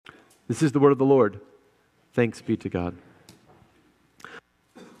This is the word of the Lord. Thanks be to God.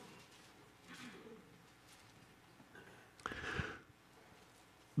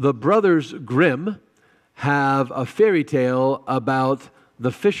 The brothers Grimm have a fairy tale about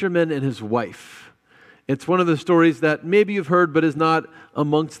the fisherman and his wife. It's one of the stories that maybe you've heard but is not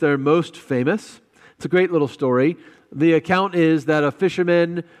amongst their most famous. It's a great little story. The account is that a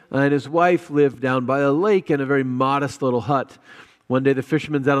fisherman and his wife lived down by a lake in a very modest little hut. One day the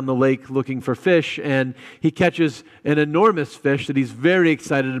fisherman's out on the lake looking for fish, and he catches an enormous fish that he's very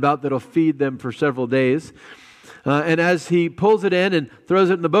excited about that'll feed them for several days. And as he pulls it in and throws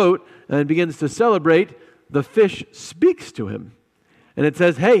it in the boat and begins to celebrate, the fish speaks to him. And it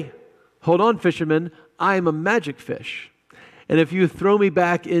says, "Hey, hold on, fisherman, I am a magic fish. And if you throw me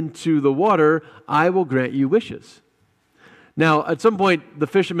back into the water, I will grant you wishes." Now, at some point, the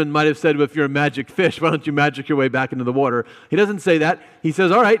fisherman might have said, "Well, if you're a magic fish, why don't you magic your way back into the water?" He doesn't say that. He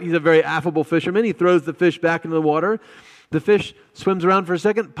says, all right, he's a very affable fisherman. He throws the fish back into the water. The fish swims around for a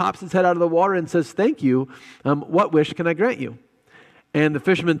second, pops its head out of the water and says, "Thank you. What wish can I grant you?" And the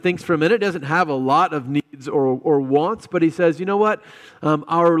fisherman thinks for a minute, doesn't have a lot of needs or wants, but he says, "You know what?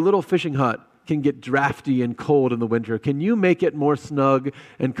 Our little fishing hut can get drafty and cold in the winter. Can you make it more snug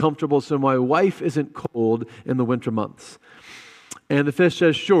and comfortable so my wife isn't cold in the winter months?" And the fish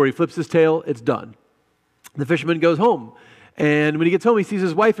says, "Sure." He flips his tail. It's done. The fisherman goes home. And when he gets home, he sees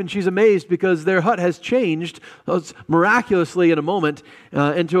his wife, and she's amazed because their hut has changed miraculously in a moment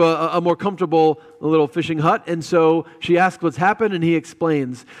into a more comfortable little fishing hut. And so she asks what's happened, and he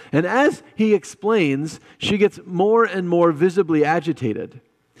explains. And as he explains, she gets more and more visibly agitated.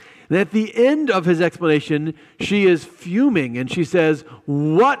 And at the end of his explanation, she is fuming, and she says,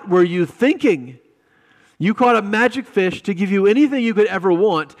 "What were you thinking? You caught a magic fish to give you anything you could ever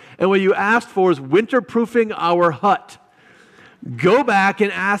want, and what you asked for is winterproofing our hut. Go back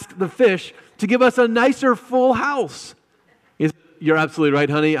and ask the fish to give us a nicer full house." "You're absolutely right,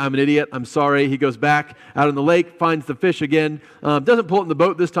 honey. I'm an idiot. I'm sorry." He goes back out on the lake, finds the fish again, doesn't pull it in the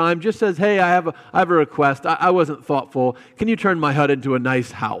boat this time, just says, "Hey, I have a request. I wasn't thoughtful. Can you turn my hut into a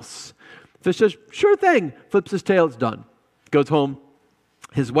nice house?" The fish says, "Sure thing." Flips his tail. It's done. Goes home.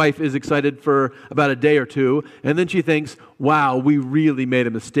 His wife is excited for about a day or two, and then she thinks, "Wow, we really made a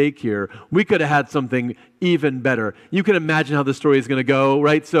mistake here. We could have had something even better." You can imagine how the story is going to go,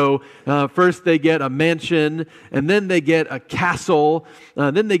 right? So first they get a mansion, and then they get a castle,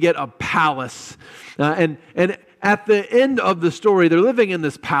 then they get a palace. And at the end of the story, they're living in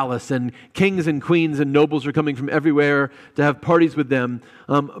this palace, and kings and queens and nobles are coming from everywhere to have parties with them.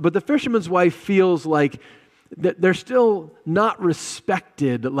 But the fisherman's wife feels like they're still not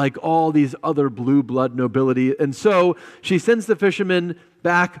respected like all these other blue blood nobility. And so she sends the fisherman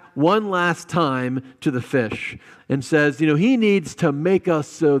back one last time to the fish and says, he needs to make us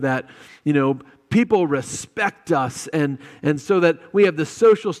so that, people respect us and so that we have the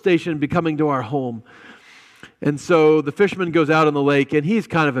social station becoming to our home. And so the fisherman goes out on the lake, and he's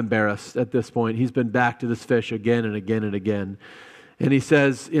kind of embarrassed at this point. He's been back to this fish again and again and again. And he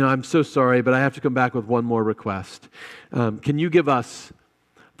says, "I'm so sorry, but I have to come back with one more request. Can you give us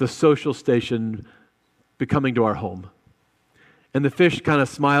the social station becoming to our home?" And the fish kind of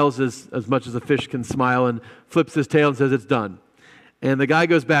smiles as much as a fish can smile and flips his tail and says, "It's done." And the guy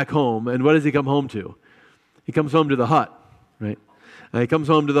goes back home, and what does he come home to? He comes home to the hut, right? He comes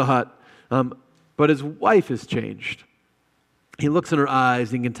home to the hut, but his wife has changed. He looks in her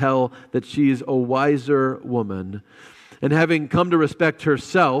eyes and can tell that she's a wiser woman. And having come to respect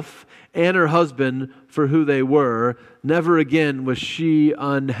herself and her husband for who they were, never again was she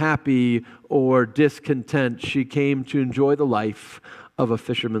unhappy or discontent. She came to enjoy the life of a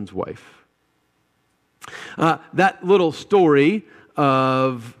fisherman's wife. That little story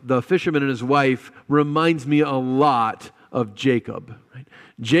of the fisherman and his wife reminds me a lot of Jacob, right?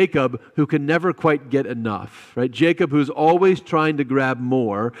 Jacob, who can never quite get enough, right? Jacob, who's always trying to grab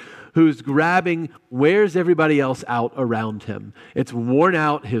more, who's grabbing, wears everybody else out around him. It's worn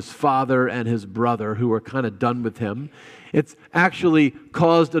out his father and his brother, who are kind of done with him. It's actually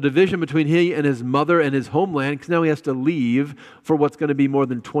caused a division between he and his mother and his homeland, because now he has to leave for what's going to be more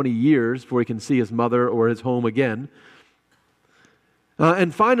than 20 years before he can see his mother or his home again.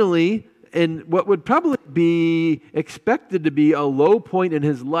 And finally, in what would probably be expected to be a low point in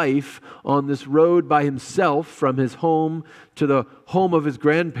his life on this road by himself from his home to the home of his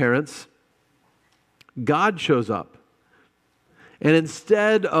grandparents, God shows up. And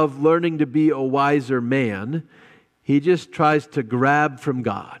instead of learning to be a wiser man, he just tries to grab from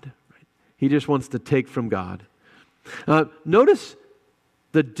God. He just wants to take from God. Notice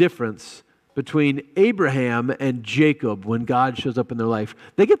the difference between Abraham and Jacob when God shows up in their life.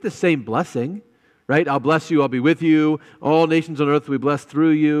 They get the same blessing, right? I'll bless you, I'll be with you. All nations on earth will be blessed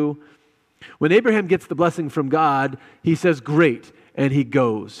through you. When Abraham gets the blessing from God, he says, great, and he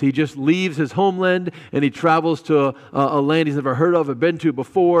goes. He just leaves his homeland and he travels to a land he's never heard of or been to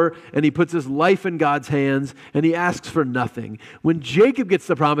before, and he puts his life in God's hands and he asks for nothing. When Jacob gets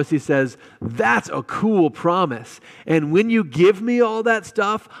the promise, he says, that's a cool promise. And when you give me all that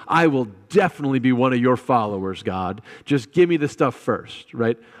stuff, I will definitely be one of your followers, God. Just give me the stuff first,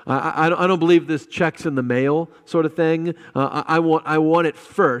 right? I don't believe this checks in the mail sort of thing. I want it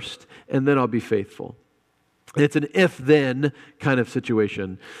first, and then I'll be faithful. It's an if-then kind of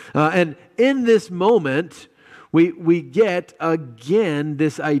situation. And in this moment, we get, again,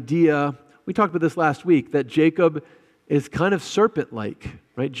 this idea, we talked about this last week, that Jacob is kind of serpent-like,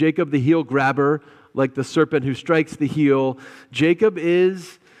 right? Jacob, the heel grabber, like the serpent who strikes the heel. Jacob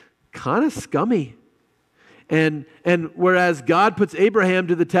is kind of scummy. And whereas God puts Abraham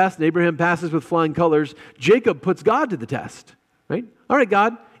to the test, and Abraham passes with flying colors, Jacob puts God to the test, right? All right,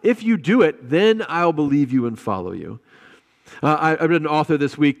 God, if you do it, then I'll believe you and follow you. I read an author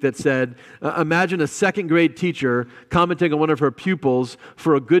this week that said, imagine a second grade teacher commenting on one of her pupils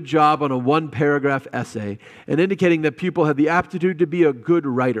for a good job on a one-paragraph essay and indicating that pupil had the aptitude to be a good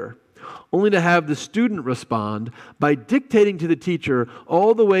writer, only to have the student respond by dictating to the teacher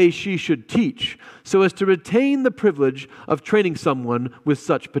all the way she should teach so as to retain the privilege of training someone with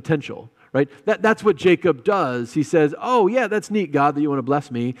such potential. Right? That's what Jacob does. He says, oh yeah, that's neat, God, that you want to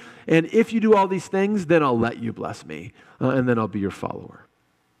bless me. And if you do all these things, then I'll let you bless me. And then I'll be your follower.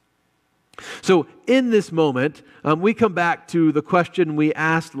 So in this moment, we come back to the question we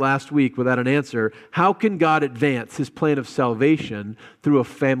asked last week without an answer. How can God advance his plan of salvation through a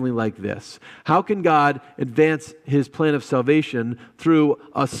family like this? How can God advance his plan of salvation through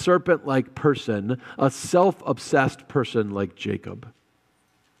a serpent-like person, a self-obsessed person like Jacob?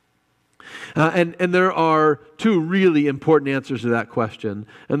 And there are two really important answers to that question.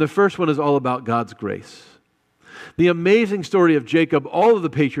 And the first one is all about God's grace. The amazing story of Jacob, all of the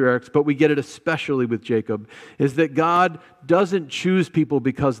patriarchs, but we get it especially with Jacob, is that God doesn't choose people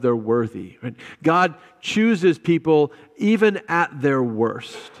because they're worthy. Right? God chooses people even at their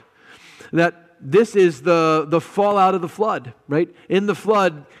worst. That this is the fallout of the flood, right? In the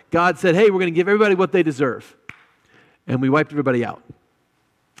flood, God said, hey, we're going to give everybody what they deserve. And we wiped everybody out.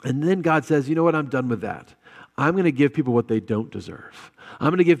 And then God says, you know what, I'm done with that. I'm going to give people what they don't deserve. I'm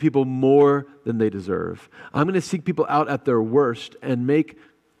going to give people more than they deserve. I'm going to seek people out at their worst and make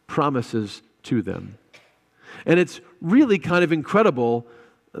promises to them. And it's really kind of incredible.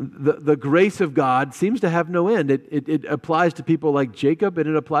 The grace of God seems to have no end. It applies to people like Jacob, and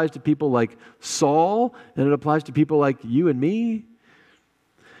it applies to people like Saul, and it applies to people like you and me.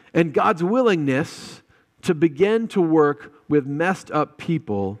 And God's willingness to begin to work with messed up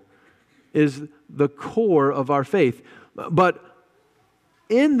people is the core of our faith. But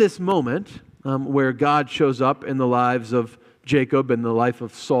in this moment, where God shows up in the lives of Jacob and the life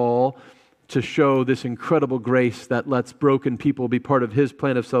of Saul to show this incredible grace that lets broken people be part of his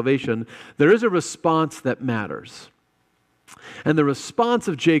plan of salvation, there is a response that matters. And the response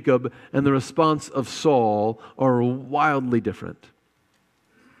of Jacob and the response of Saul are wildly different.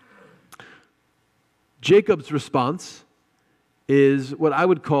 Jacob's response is what I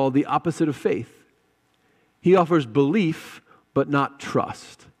would call the opposite of faith. He offers belief, but not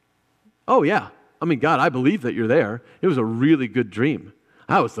trust. Oh yeah, I mean, God, I believe that you're there. It was a really good dream.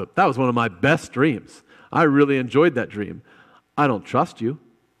 That was one of my best dreams. I really enjoyed that dream. I don't trust you.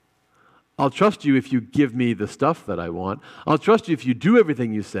 I'll trust you if you give me the stuff that I want. I'll trust you if you do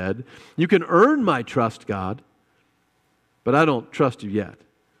everything you said. You can earn my trust, God, but I don't trust you yet.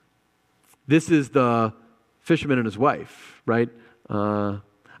 This is the fisherman and his wife, right?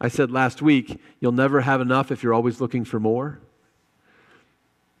 I said last week, you'll never have enough if you're always looking for more.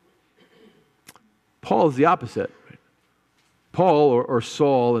 Paul is the opposite. Paul, or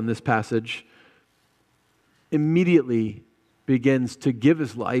Saul in this passage, immediately begins to give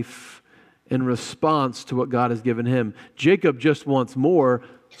his life in response to what God has given him. Jacob just wants more.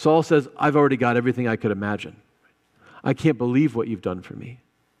 Saul says, I've already got everything I could imagine. I can't believe what you've done for me.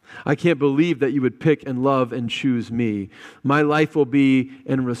 I can't believe that you would pick and love and choose me. My life will be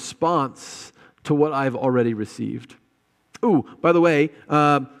in response to what I've already received. Ooh, by the way,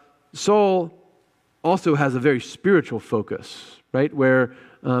 Saul also has a very spiritual focus, right? Where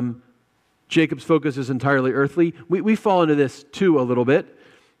Jacob's focus is entirely earthly. We fall into this too a little bit.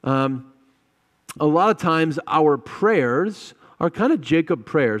 A lot of times our prayers are kind of Jacob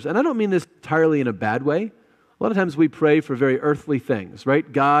prayers. And I don't mean this entirely in a bad way. A lot of times we pray for very earthly things,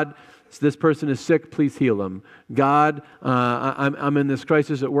 right? God, this person is sick, please heal him. God, I'm in this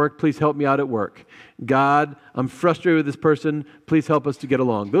crisis at work, please help me out at work. God, I'm frustrated with this person, please help us to get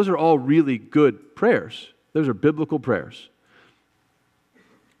along. Those are all really good prayers. Those are biblical prayers.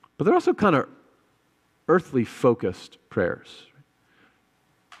 But they're also kind of earthly focused prayers.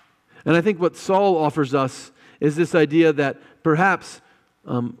 And I think what Saul offers us is this idea that perhaps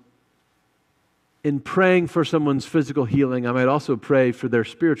in praying for someone's physical healing, I might also pray for their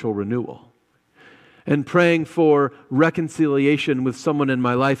spiritual renewal. And praying for reconciliation with someone in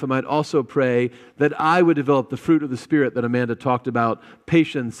my life, I might also pray that I would develop the fruit of the Spirit that Amanda talked about,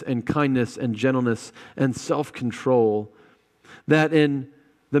 patience and kindness and gentleness and self-control. That in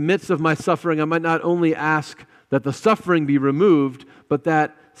the midst of my suffering, I might not only ask that the suffering be removed, but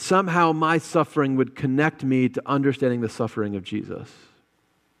that somehow my suffering would connect me to understanding the suffering of Jesus.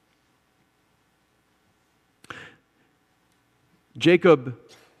 Jacob,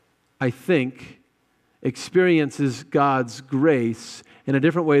 I think, experiences God's grace in a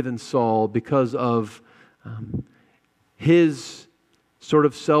different way than Saul because of his sort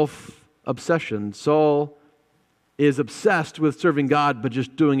of self-obsession. Saul is obsessed with serving God, but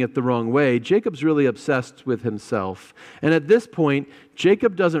just doing it the wrong way. Jacob's really obsessed with himself. And at this point,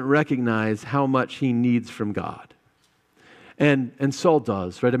 Jacob doesn't recognize how much he needs from God. And Saul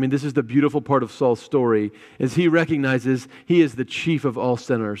does, right? I mean, this is the beautiful part of Saul's story, is he recognizes he is the chief of all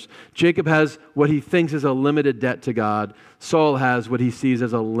sinners. Jacob has what he thinks is a limited debt to God. Saul has what he sees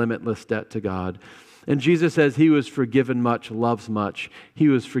as a limitless debt to God. And Jesus says he was forgiven much, loves much. He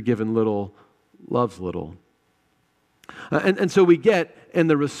was forgiven little, loves little. And so we get, in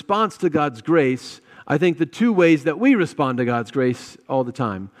the response to God's grace, I think the two ways that we respond to God's grace all the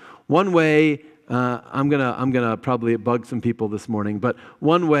time. One way, I'm gonna probably bug some people this morning, but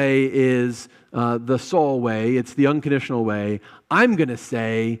one way is the Saul way. It's the unconditional way. I'm gonna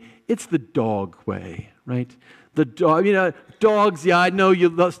say it's the dog way, right? The dog, dogs. Yeah, I know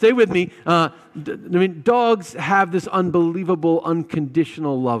you. Stay with me. Dogs have this unbelievable,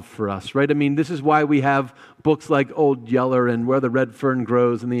 unconditional love for us, right? I mean, this is why we have books like Old Yeller and Where the Red Fern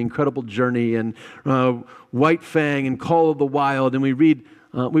Grows and The Incredible Journey and White Fang and Call of the Wild, and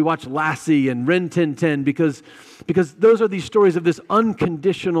we watch Lassie and Rin Tin Tin because those are these stories of this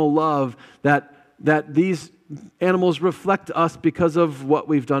unconditional love that these animals reflect us because of what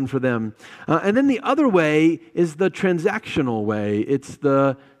we've done for them. And then the other way is the transactional way. It's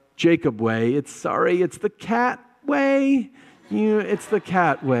the Jacob way. It's the cat way. It's the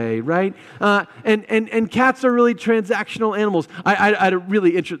cat way, right? And cats are really transactional animals.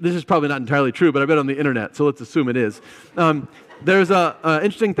 This is probably not entirely true, but I read on the internet, so let's assume it is. There's an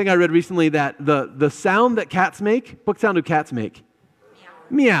interesting thing I read recently that the sound that cats make, what sound do cats make?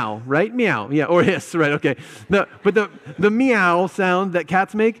 Meow, right? Meow, yeah, or hiss, right? Okay. No, but the meow sound that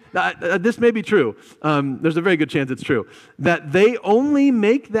cats make, this may be true. There's a very good chance it's true. That they only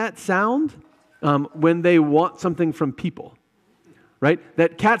make that sound when they want something from people, right?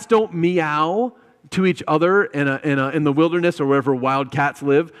 That cats don't meow to each other in the wilderness or wherever wild cats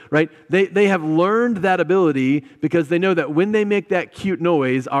live, right? They have learned that ability because they know that when they make that cute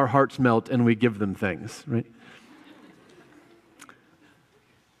noise, our hearts melt and we give them things, right?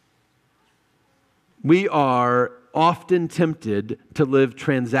 We are often tempted to live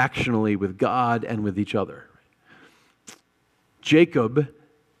transactionally with God and with each other. Jacob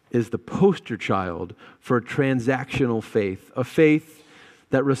is the poster child for transactional faith, a faith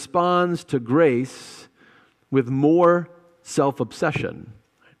that responds to grace with more self-obsession.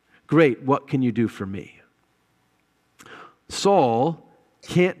 Great, what can you do for me? Saul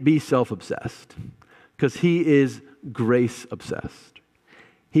can't be self-obsessed because he is grace-obsessed.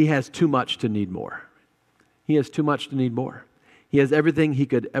 He has too much to need more. He has too much to need more. He has everything he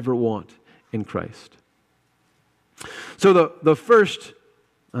could ever want in Christ. So the first,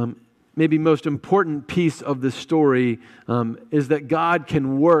 maybe most important piece of this story is that God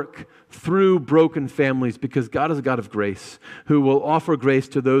can work through broken families because God is a God of grace who will offer grace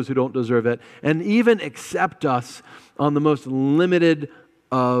to those who don't deserve it and even accept us on the most limited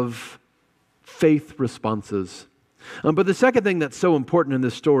of faith responses. But the second thing that's so important in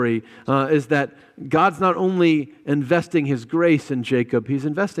this story is that God's not only investing his grace in Jacob, he's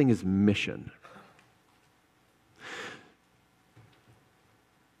investing his mission.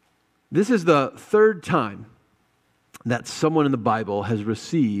 This is the third time that someone in the Bible has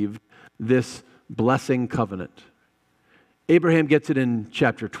received this blessing covenant. Abraham gets it in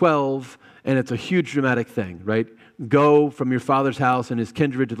chapter 12, and it's a huge dramatic thing, right? Go from your father's house and his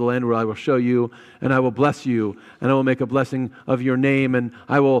kindred to the land where I will show you, and I will bless you, and I will make a blessing of your name, and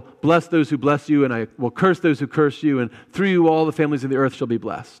I will bless those who bless you, and I will curse those who curse you, and through you all the families of the earth shall be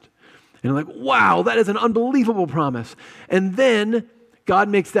blessed. And you're like, wow, that is an unbelievable promise. And then God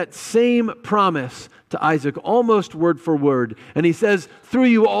makes that same promise to Isaac, almost word for word. And he says, through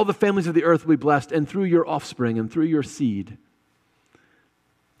you all the families of the earth will be blessed, and through your offspring and through your seed.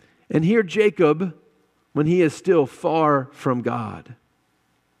 And here Jacob, when he is still far from God,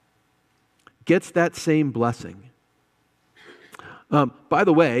 gets that same blessing. By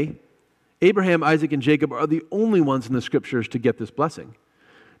the way, Abraham, Isaac, and Jacob are the only ones in the scriptures to get this blessing.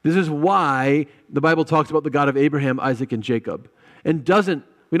 This is why the Bible talks about the God of Abraham, Isaac, and Jacob. And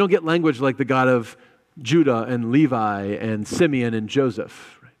we don't get language like the God of Judah and Levi and Simeon and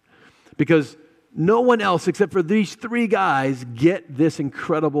Joseph. Right? Because no one else except for these three guys get this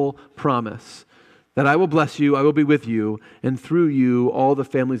incredible promise that I will bless you, I will be with you, and through you all the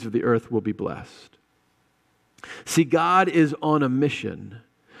families of the earth will be blessed. See, God is on a mission.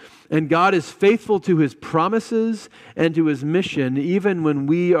 And God is faithful to his promises and to his mission, even when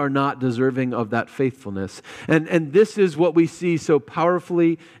we are not deserving of that faithfulness. And this is what we see so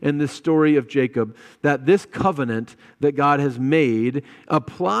powerfully in this story of Jacob, that this covenant that God has made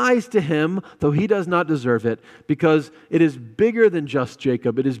applies to him, though he does not deserve it, because it is bigger than just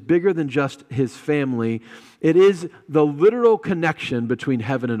Jacob. It is bigger than just his family. It is the literal connection between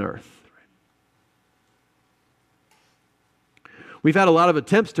heaven and earth. We've had a lot of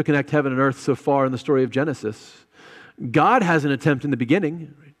attempts to connect heaven and earth so far in the story of Genesis. God has an attempt in the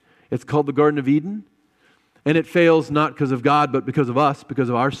beginning. It's called the Garden of Eden. And it fails not because of God, but because of us, because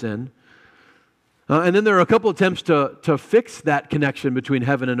of our sin. And then there are a couple attempts to fix that connection between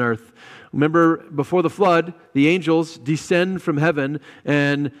heaven and earth. Remember, before the flood, the angels descend from heaven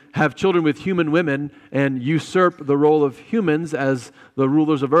and have children with human women and usurp the role of humans as the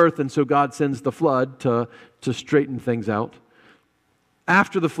rulers of earth. And so God sends the flood to straighten things out.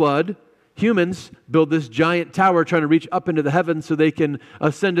 After the flood, humans build this giant tower trying to reach up into the heavens so they can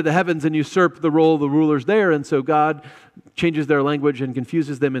ascend to the heavens and usurp the role of the rulers there. And so God changes their language and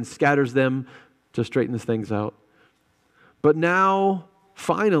confuses them and scatters them to straighten things out. But now,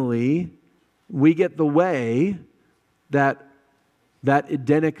 finally, we get the way that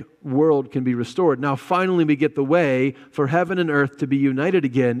Edenic world can be restored. Now, finally, we get the way for heaven and earth to be united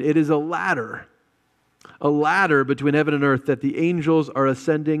again. It is a ladder between heaven and earth that the angels are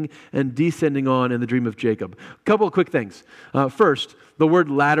ascending and descending on in the dream of Jacob. A couple of quick things. First, the word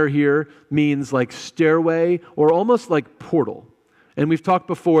ladder here means like stairway or almost like portal. And we've talked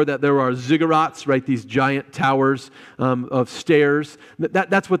before that there are ziggurats, right? These giant towers of stairs.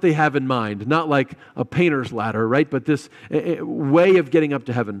 That's what they have in mind. Not like a painter's ladder, right? But this way of getting up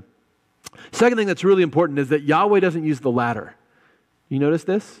to heaven. Second thing that's really important is that Yahweh doesn't use the ladder. You notice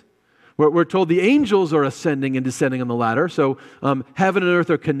this? We're told the angels are ascending and descending on the ladder, so heaven and earth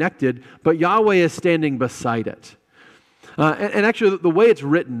are connected, but Yahweh is standing beside it. And actually, the way it's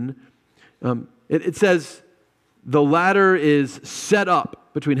written, it says the ladder is set up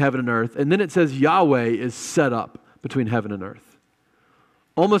between heaven and earth, and then it says Yahweh is set up between heaven and earth.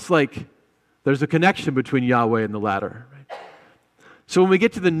 Almost like there's a connection between Yahweh and the ladder. Right? So when we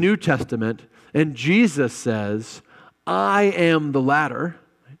get to the New Testament, and Jesus says, I am the ladder,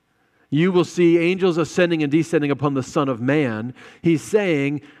 you will see angels ascending and descending upon the Son of Man. He's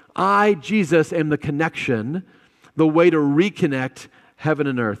saying, I, Jesus, am the connection, the way to reconnect heaven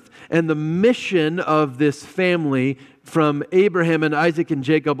and earth. And the mission of this family from Abraham and Isaac and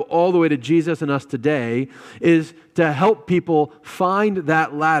Jacob all the way to Jesus and us today is to help people find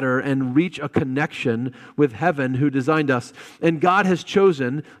that ladder and reach a connection with heaven who designed us. And God has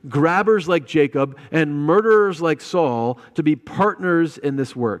chosen grabbers like Jacob and murderers like Saul to be partners in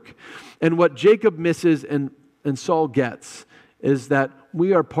this work. And what Jacob misses and Saul gets is that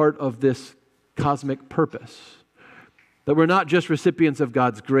we are part of this cosmic purpose. That we're not just recipients of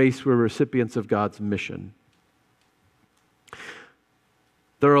God's grace, we're recipients of God's mission.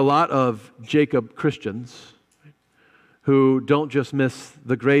 There are a lot of Jacob Christians who don't just miss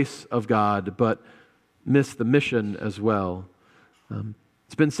the grace of God, but miss the mission as well.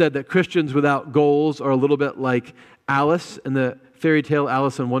 It's been said that Christians without goals are a little bit like Alice in the fairy tale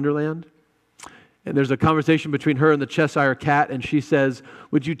Alice in Wonderland. And there's a conversation between her and the Cheshire Cat, and she says,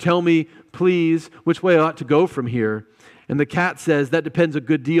 would you tell me, please, which way I ought to go from here? And the cat says, that depends a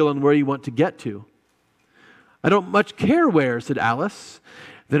good deal on where you want to get to. I don't much care where, said Alice.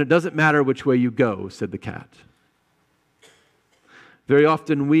 Then it doesn't matter which way you go, said the cat. Very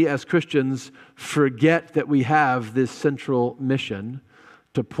often we as Christians forget that we have this central mission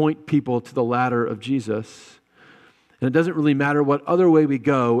to point people to the ladder of Jesus. And it doesn't really matter what other way we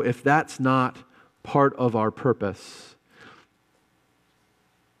go if that's not part of our purpose.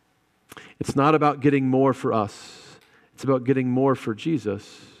 It's not about getting more for us. It's about getting more for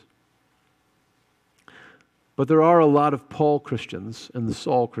Jesus. But there are a lot of Paul Christians and the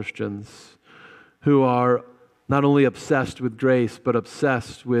Saul Christians who are not only obsessed with grace, but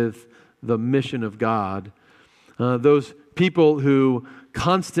obsessed with the mission of God. Those people who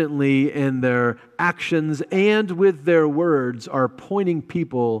constantly in their actions and with their words are pointing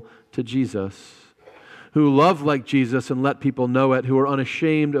people to Jesus, who love like Jesus and let people know it, who are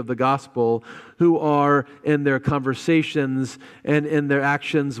unashamed of the gospel, who are in their conversations and in their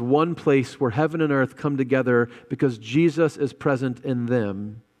actions one place where heaven and earth come together because Jesus is present in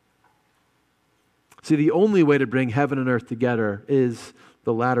them. See, the only way to bring heaven and earth together is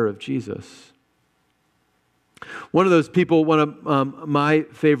the ladder of Jesus. One of those people, one of my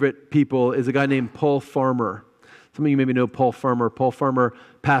favorite people is a guy named Paul Farmer. Some of you maybe know Paul Farmer. Paul Farmer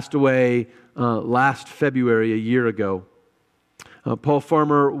passed away last February, a year ago. Paul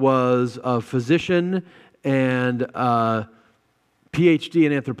Farmer was a physician and a PhD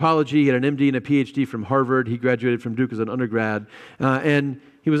in anthropology. He had an MD and a PhD from Harvard. He graduated from Duke as an undergrad. And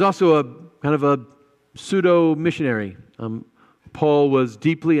he was also a kind of a pseudo-missionary. Paul was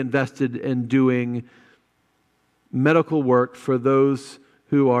deeply invested in doing medical work for those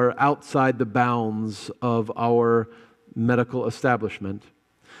who are outside the bounds of our medical establishment.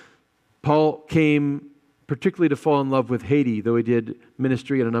 Paul came particularly to fall in love with Haiti, though he did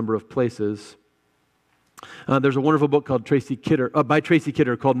ministry in a number of places. There's a wonderful book called by Tracy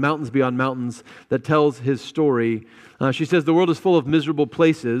Kidder called Mountains Beyond Mountains that tells his story. She says, the world is full of miserable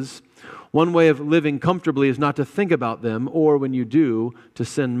places. One way of living comfortably is not to think about them, or when you do, to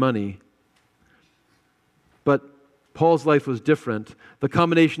send money. But Paul's life was different. The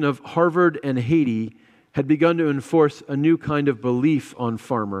combination of Harvard and Haiti had begun to enforce a new kind of belief on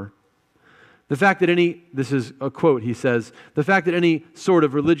Farmer. The fact that this is a quote, he says, the fact that any sort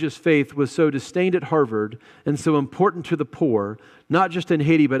of religious faith was so disdained at Harvard and so important to the poor, not just in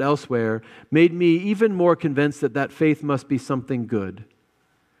Haiti but elsewhere, made me even more convinced that that faith must be something good.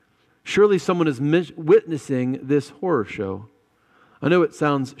 Surely someone is witnessing this horror show. I know it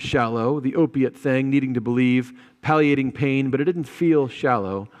sounds shallow, the opiate thing, needing to believe, palliating pain, but it didn't feel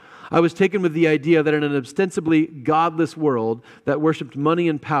shallow. I was taken with the idea that in an ostensibly godless world that worshipped money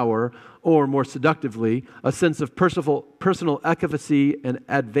and power, or more seductively, a sense of personal efficacy and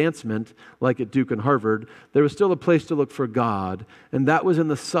advancement, like at Duke and Harvard, there was still a place to look for God, and that was in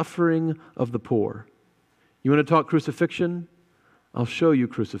the suffering of the poor. You want to talk crucifixion? I'll show you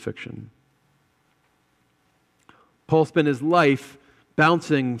crucifixion. Paul spent his life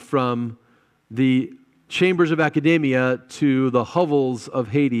bouncing from the chambers of academia to the hovels of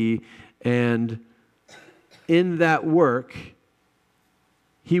Haiti, and in that work,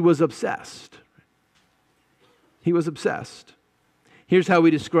 he was obsessed. He was obsessed. Here's how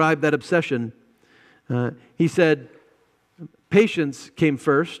we describe that obsession. He said, patients came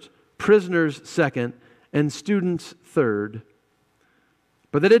first, prisoners second, and students third.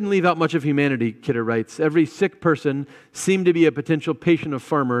 But that didn't leave out much of humanity, Kidder writes. Every sick person seemed to be a potential patient of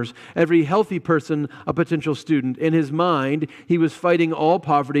Farmer's. Every healthy person, a potential student. In his mind, he was fighting all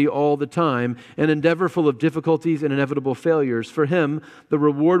poverty all the time, an endeavor full of difficulties and inevitable failures. For him, the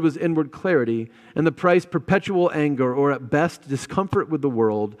reward was inward clarity, and the price perpetual anger, or at best discomfort with the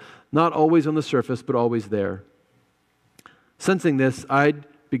world, not always on the surface, but always there. Sensing this, I'd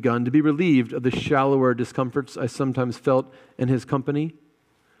begun to be relieved of the shallower discomforts I sometimes felt in his company.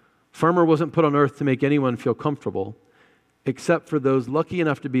 Farmer wasn't put on earth to make anyone feel comfortable, except for those lucky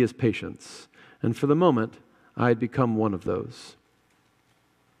enough to be his patients. And for the moment, I had become one of those.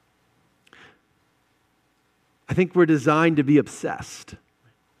 I think we're designed to be obsessed.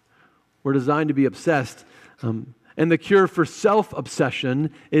 We're designed to be obsessed. And the cure for self-obsession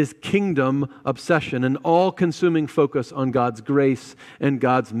is kingdom obsession, an all-consuming focus on God's grace and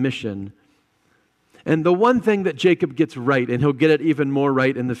God's mission. And the one thing that Jacob gets right, and he'll get it even more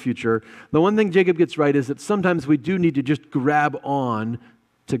right in the future, the one thing Jacob gets right is that sometimes we do need to just grab on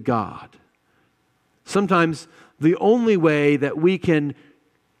to God. Sometimes the only way that we can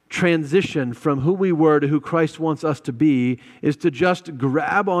transition from who we were to who Christ wants us to be is to just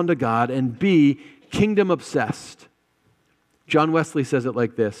grab onto God and be kingdom obsessed. John Wesley says it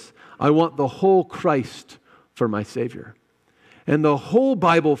like this: I want the whole Christ for my Savior, and the whole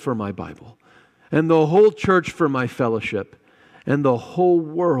Bible for my Bible, and the whole church for my fellowship, and the whole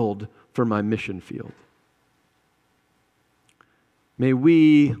world for my mission field. May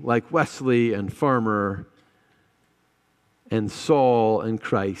we, like Wesley and Farmer and Saul and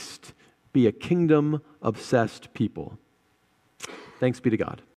Christ, be a kingdom-obsessed people. Thanks be to God.